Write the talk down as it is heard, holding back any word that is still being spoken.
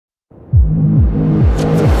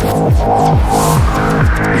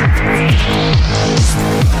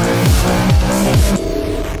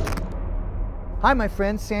Hi, my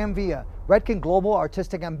friend, Sam Villa, Redken Global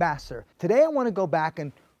Artistic Ambassador. Today I want to go back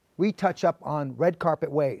and retouch up on red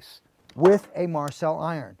carpet waves with a Marcel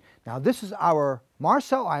Iron. Now this is our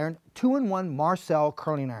Marcel Iron 2-in-1 Marcel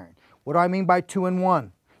Curling Iron. What do I mean by 2-in-1?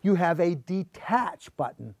 You have a detach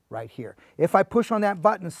button right here. If I push on that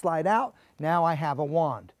button and slide out, now I have a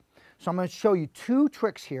wand. So I'm going to show you two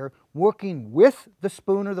tricks here, working with the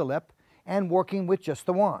spoon or the lip and working with just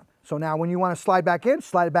the wand. So now when you want to slide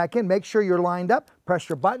it back in, make sure you're lined up, press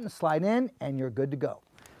your button, slide in, and you're good to go.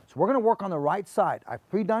 So we're going to work on the right side. I've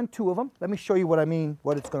pre-done two of them. Let me show you what I mean,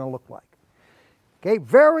 what it's going to look like. Okay,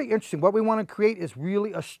 very interesting. What we want to create is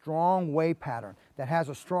really a strong wave pattern that has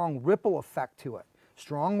a strong ripple effect to it,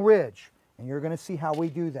 strong ridge, and you're going to see how we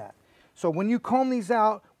do that. So when you comb these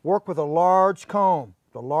out, work with a large comb,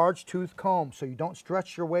 the large tooth comb, so you don't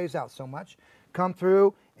stretch your waves out so much. Come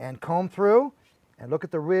through and comb through, and look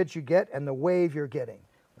at the ridge you get and the wave you're getting.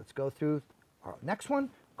 Let's go through our next one,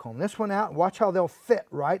 comb this one out, and watch how they'll fit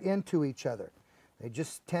right into each other. They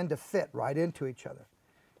just tend to fit right into each other.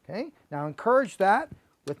 Okay, now encourage that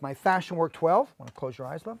with my Fashion Work 12. I want to close your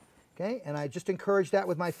eyes, love. Okay, and I just encourage that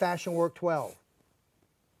with my Fashion Work 12.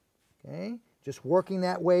 Okay, just working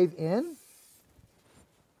that wave in.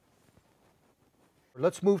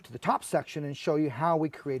 Let's move to the top section and show you how we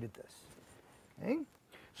created this. Okay,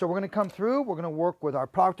 so we're going to come through, we're going to work with our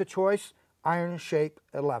product of choice, Iron Shape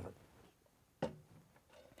 11.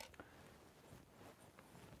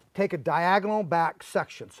 Take a diagonal back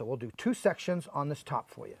section. So we'll do two sections on this top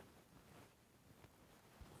for you.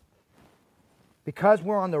 Because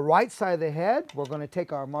we're on the right side of the head, we're going to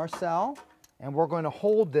take our Marcel and we're going to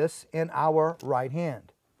hold this in our right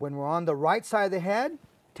hand. When we're on the right side of the head,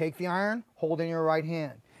 take the iron, hold in your right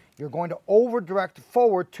hand. You're going to over direct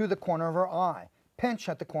forward to the corner of our eye. Pinch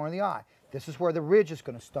at the corner of the eye. This is where the ridge is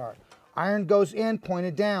going to start. Iron goes in,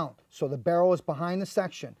 pointed down, so the barrel is behind the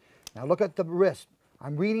section. Now look at the wrist.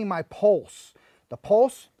 I'm reading my pulse. The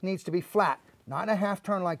pulse needs to be flat, not in a half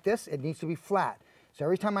turn like this. It needs to be flat. So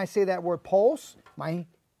every time I say that word pulse, my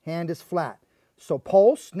hand is flat. So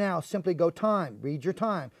pulse, now simply go time. Read your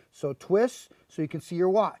time. So twist so you can see your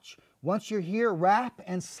watch. Once you're here, wrap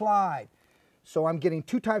and slide. So I'm getting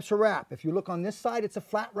two types of wrap. If you look on this side, it's a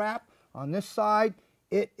flat wrap. On this side,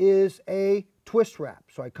 it is a twist wrap.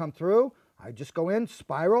 So I come through, I just go in,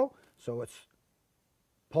 spiral. So it's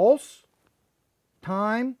pulse,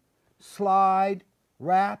 time, slide,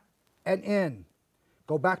 wrap, and in.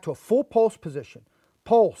 Go back to a full pulse position.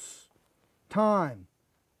 Pulse, time,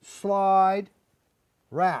 slide,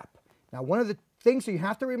 wrap. Now one of the things that you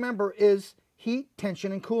have to remember is heat,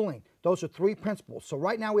 tension, and cooling. Those are three principles. So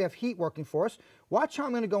right now we have heat working for us. Watch how I'm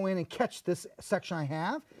going to go in and catch this section I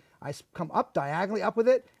have. I come up diagonally up with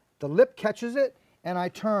it, the lip catches it, and I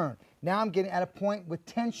turn. Now I'm getting at a point with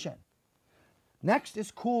tension. Next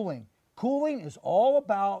is cooling. Cooling is all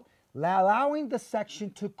about allowing the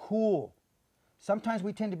section to cool. Sometimes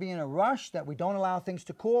we tend to be in a rush that we don't allow things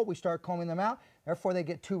to cool. We start combing them out, therefore they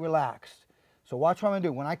get too relaxed. So watch what I'm going to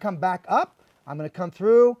do. When I come back up, I'm going to come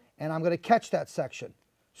through and I'm going to catch that section.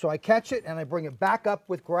 So I catch it and I bring it back up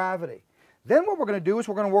with gravity. Then what we're going to do is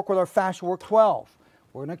we're going to work with our Fashion Work 12.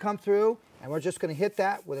 We're going to come through and we're just going to hit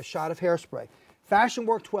that with a shot of hairspray. Fashion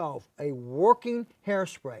Work 12, a working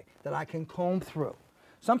hairspray that I can comb through.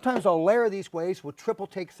 Sometimes I'll layer these waves with triple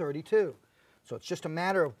take 32. So it's just a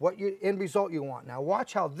matter of what end result you want. Now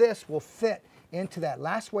watch how this will fit into that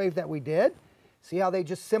last wave that we did. See how they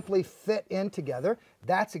just simply fit in together?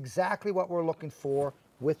 That's exactly what we're looking for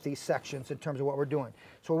with these sections in terms of what we're doing.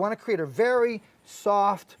 So we want to create a very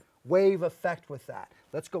soft wave effect with that.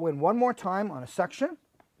 Let's go in one more time on a section.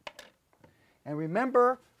 And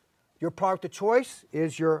remember, your product of choice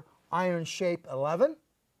is your Iron Shape 11.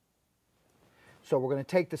 So we're going to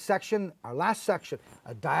take the section, our last section,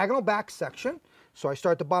 a diagonal back section. So I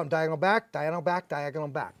start at the bottom, diagonal back, diagonal back, diagonal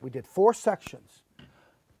back. We did 4 sections.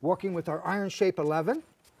 Working with our Iron Shape 11.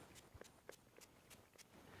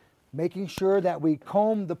 Making sure that we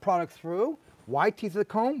comb the product through. Wide teeth of the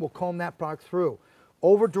comb, we'll comb that product through.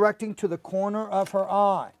 Over directing to the corner of her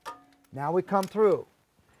eye. Now we come through.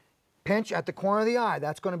 Pinch at the corner of the eye.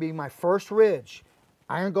 That's going to be my first ridge.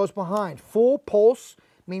 Iron goes behind. Full pulse,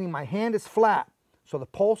 meaning my hand is flat. So the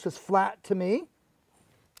pulse is flat to me.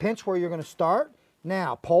 Pinch where you're going to start.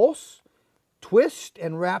 Now pulse, twist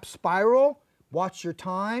and wrap spiral. Watch your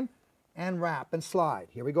time and wrap and slide.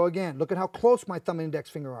 Here we go again. Look at how close my thumb and index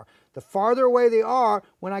finger are. The farther away they are,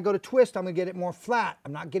 when I go to twist, I'm going to get it more flat.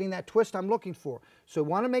 I'm not getting that twist I'm looking for. So we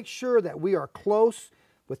want to make sure that we are close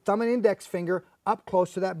with thumb and index finger up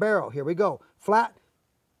close to that barrel. Here we go. Flat,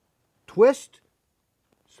 twist.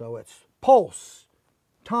 So it's pulse,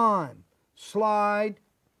 time, slide,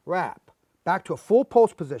 wrap. Back to a full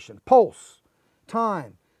pulse position. Pulse,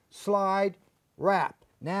 time, slide, wrap.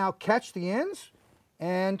 Now catch the ends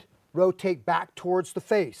and rotate back towards the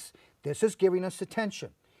face. This is giving us the tension.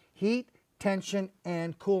 Heat, tension,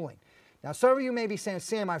 and cooling. Now some of you may be saying,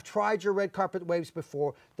 Sam, I've tried your red carpet waves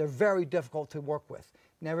before. They're very difficult to work with.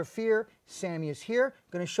 Never fear, Sammy is here.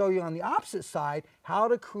 I'm going to show you on the opposite side how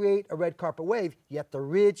to create a red carpet wave, yet the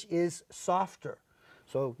ridge is softer.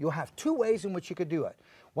 So you'll have two ways in which you could do it.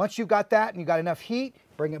 Once you've got that and you've got enough heat,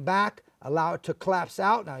 bring it back, allow it to collapse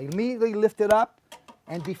out. Now immediately lift it up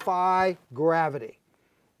and defy gravity.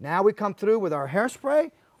 Now we come through with our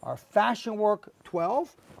hairspray, our Fashion Work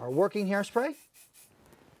 12, our working hairspray.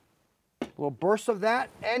 A little burst of that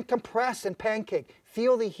and compress and pancake.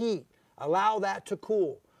 Feel the heat. Allow that to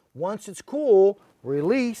cool. Once it's cool,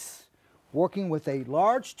 release, working with a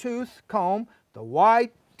large tooth comb, the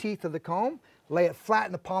wide teeth of the comb, lay it flat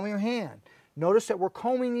in the palm of your hand. Notice that we're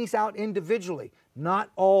combing these out individually,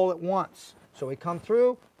 not all at once. So we come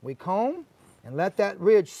through, we comb, and let that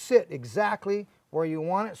ridge sit exactly where you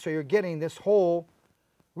want it, so you're getting this whole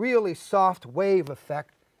really soft wave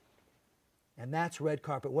effect, and that's red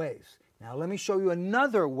carpet waves. Now let me show you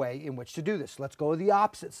another way in which to do this. Let's go to the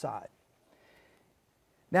opposite side.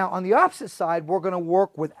 Now on the opposite side, we're going to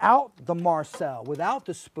work without the Marcel, without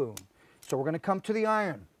the spoon. So we're going to come to the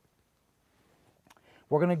iron.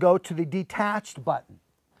 We're going to go to the detached button,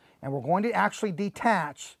 and we're going to actually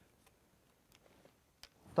detach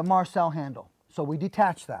the Marcel handle. So we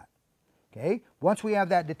detach that. Okay, once we have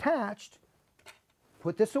that detached,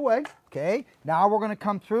 put this away. Okay, now we're going to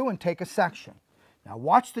come through and take a section. Now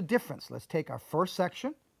watch the difference. Let's take our first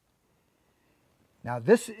section. Now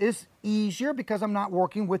this is easier because I'm not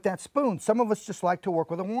working with that spoon. Some of us just like to work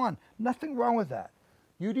with a wand. Nothing wrong with that.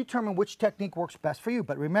 You determine which technique works best for you,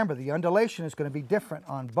 but remember the undulation is going to be different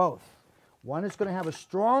on both. One is going to have a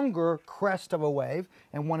stronger crest of a wave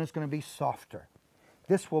and one is going to be softer.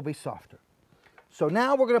 This will be softer. So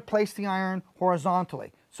now we're going to place the iron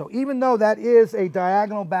horizontally. So even though that is a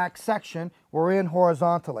diagonal back section, we're in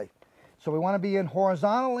horizontally. So we want to be in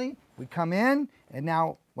horizontally. We come in, and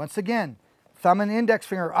now, once again, thumb and index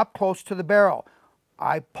finger up close to the barrel.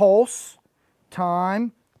 I pulse,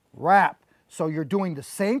 time, wrap. So you're doing the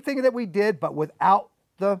same thing that we did, but without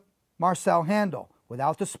the Marcel handle,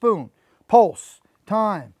 without the spoon. Pulse,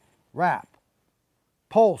 time, wrap.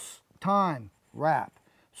 Pulse, time, wrap.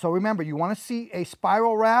 So remember, you want to see a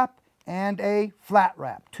spiral wrap and a flat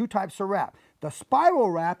wrap, two types of wrap. The spiral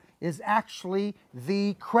wrap is actually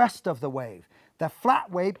the crest of the wave. The flat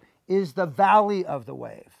wave is the valley of the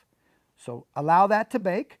wave. So allow that to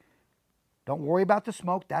bake. Don't worry about the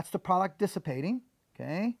smoke. That's the product dissipating.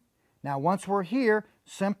 Okay. Now once we're here,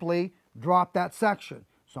 simply drop that section.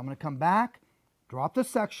 So I'm going to come back, drop the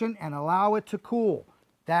section, and allow it to cool.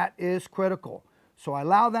 That is critical. So I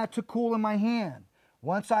allow that to cool in my hand.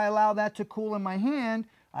 Once I allow that to cool in my hand,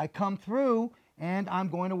 I come through and I'm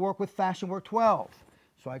going to work with Fashion Work 12.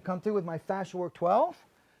 So I come through with my Fashion Work 12,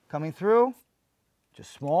 coming through,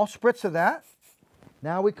 just small spritz of that.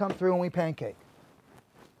 Now we come through and we pancake.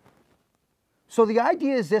 So the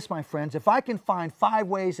idea is this, my friends, if I can find 5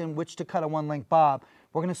 ways in which to cut a 1-link bob,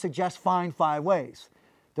 we're going to suggest find 5 ways.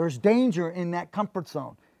 There's danger in that comfort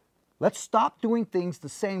zone. Let's stop doing things the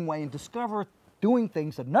same way and discover doing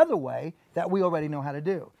things another way that we already know how to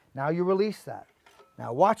do. Now you release that.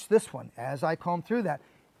 Now watch this one as I comb through that.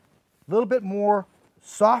 A little bit more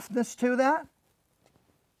softness to that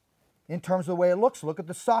in terms of the way it looks. Look at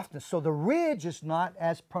the softness. So the ridge is not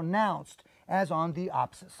as pronounced as on the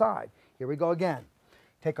opposite side. Here we go again.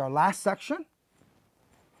 Take our last section.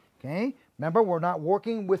 Okay, remember we're not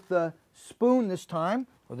working with the spoon this time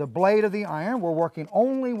or the blade of the iron. We're working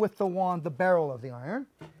only with the wand, the barrel of the iron.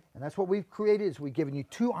 And that's what we've created, is we've given you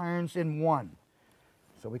 2 irons in one.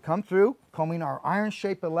 So we come through, combing our Iron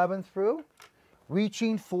Shape 11 through,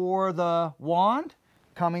 reaching for the wand,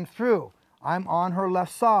 coming through. I'm on her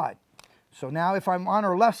left side. So now if I'm on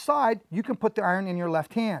her left side, you can put the iron in your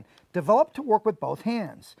left hand. Develop to work with both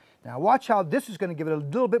hands. Now watch how this is going to give it a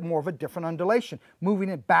little bit more of a different undulation, moving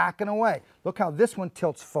it back and away. Look how this one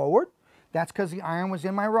tilts forward. That's because the iron was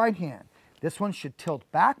in my right hand. This one should tilt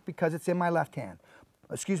back because it's in my left hand.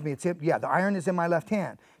 Excuse me, the iron is in my left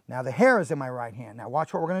hand. Now the hair is in my right hand. Now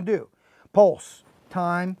watch what we're going to do. Pulse,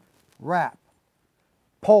 time, wrap.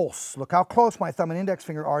 Pulse, look how close my thumb and index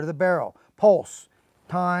finger are to the barrel. Pulse,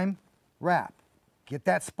 time, wrap. Get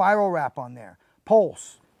that spiral wrap on there.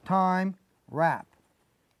 Pulse, time, wrap.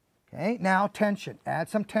 Okay, now tension. Add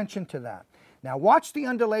some tension to that. Now watch the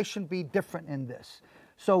undulation be different in this.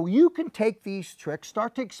 So you can take these tricks,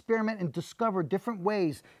 start to experiment and discover different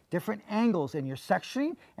ways, different angles in your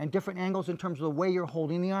sectioning and different angles in terms of the way you're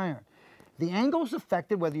holding the iron. The angle is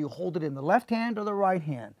affected whether you hold it in the left hand or the right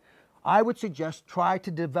hand. I would suggest try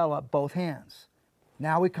to develop both hands.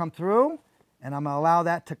 Now we come through and I'm going to allow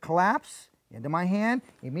that to collapse into my hand,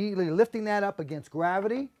 immediately lifting that up against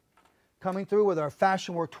gravity, coming through with our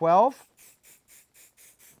Fashion Work 12.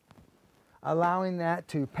 Allowing that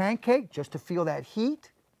to pancake just to feel that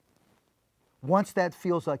heat. Once that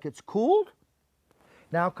feels like it's cooled,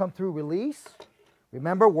 now come through release.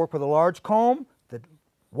 Remember, work with a large comb. The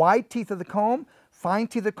wide teeth of the comb, fine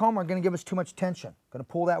teeth of the comb are going to give us too much tension. Going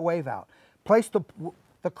to pull that wave out. Place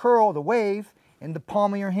the curl, the wave, in the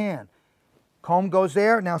palm of your hand. Comb goes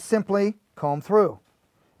there. Now simply comb through.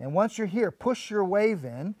 And once you're here, push your wave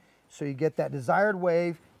in so you get that desired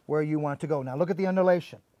wave where you want it to go. Now look at the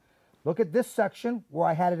undulation. Look at this section where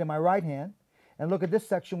I had it in my right hand, and look at this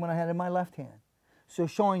section when I had it in my left hand. So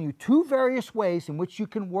showing you two various ways in which you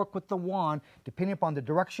can work with the wand depending upon the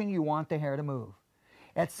direction you want the hair to move.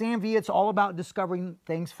 At SamVia, it's all about discovering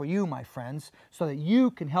things for you, my friends, so that you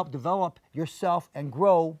can help develop yourself and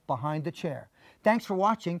grow behind the chair. Thanks for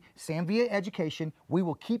watching SamVia Education. We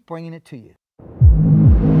will keep bringing it to you.